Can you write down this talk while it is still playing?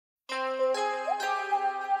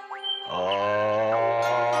Oh,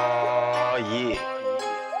 yeah.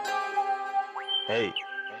 Hey.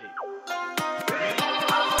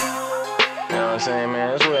 You know what I'm saying, man?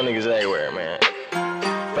 There's real niggas everywhere, man.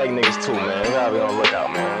 Fake niggas too, man. You gotta be on the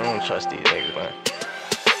lookout, man. I don't trust these niggas, man.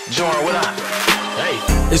 Join what up? Hey.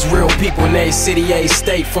 It's real people in every city, every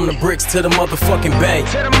state, from the bricks to the motherfucking bay.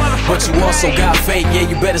 But you also got fake, yeah,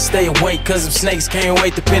 you better stay awake, cause them snakes can't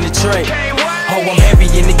wait to penetrate. Oh, I'm heavy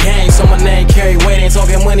in the game, so my name carry weight. Ain't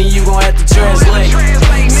talking money, you gon' have to translate.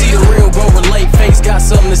 See the real gon' relate, fakes got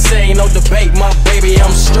something to say, no debate, my baby,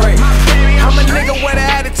 I'm straight. I'm a nigga with an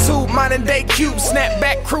attitude, modern day cube, snap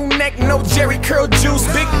back, crew neck, no Jerry curl juice,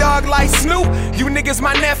 big dog like Snoop, you niggas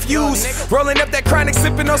my nephews, rolling up that chronic,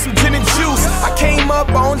 sipping on some gin and juice. I came up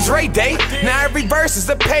on Dre Day, now every verse is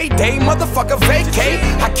a payday, motherfucker vacate.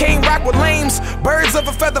 I can't rock with lames, birds of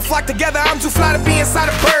a feather flock together, I'm too fly to be inside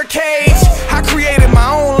a bird cage. I created my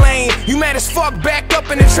own lane, you mad as fuck, backed up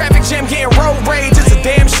in the traffic jam, getting road rage, it's a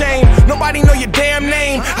damn shame, nobody know your damn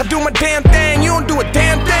name. I do my damn thing, you don't do a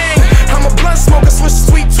damn thing. I'm a blunt smoker, switch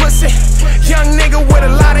sweet twisted, young nigga with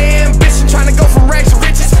a lot of ambition, trying to go from rags to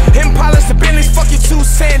riches, Impalas to Bentleys, fuck your 2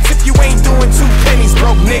 cents if you ain't doing 2 pennies,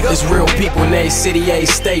 broke nigga. It's real people in every city, every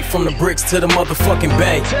state, from the bricks to the motherfucking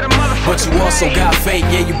bay. But you also got fake,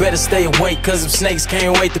 yeah, you better stay awake, cause them snakes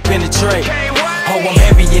can't wait to penetrate. Oh, I'm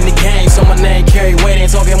heavy in the game, so my name carry weight.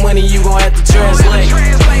 Ain't talking money, you gon' have to translate.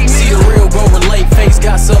 See the real gon' relate, fakes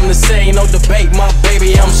got something to say, no debate, my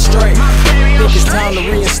baby, I'm straight. Think it's time to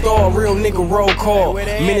reinstall, real nigga roll call.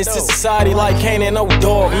 Menace to society like Canaan, no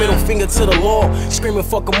dog. Middle finger to the law, screaming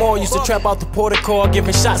fuck them all. Used to trap out the porter car,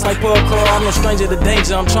 giving shots like parkour. I'm no stranger to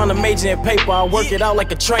danger, I'm trying to major in paper. I work it out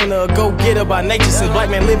like a trainer, a go-getter by nature. Since black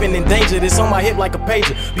man living in danger, this on my hip like a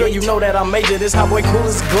pager. Girl, you know that I'm major, this hot boy cool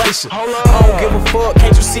as a glacier. I don't give a fuck,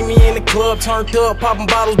 can't you see me in the club, turned up, popping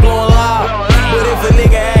bottles, blowing loud. But if a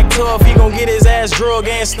nigga act tough, he gon' get his ass drug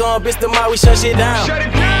and stump. It's the mic, we shut shit down.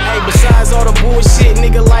 Hey, besides all the bullshit,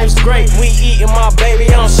 nigga, life's great. We eatin' my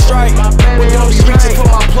baby, I'm straight. When you be reaching for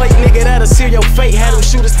my plate, nigga, that'll seal your fate. Had them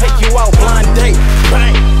shooters take you out, blind date.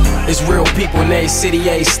 Bang. It's real people in every city,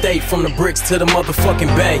 every state, from the bricks to the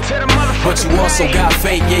motherfucking bay. But you also got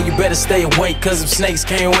fake, yeah, you better stay awake, cause them snakes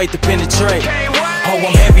can't wait to penetrate. Oh,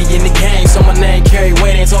 I'm heavy in the game, so my name carry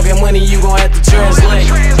weight. Ain't talking money, you gon' have to translate.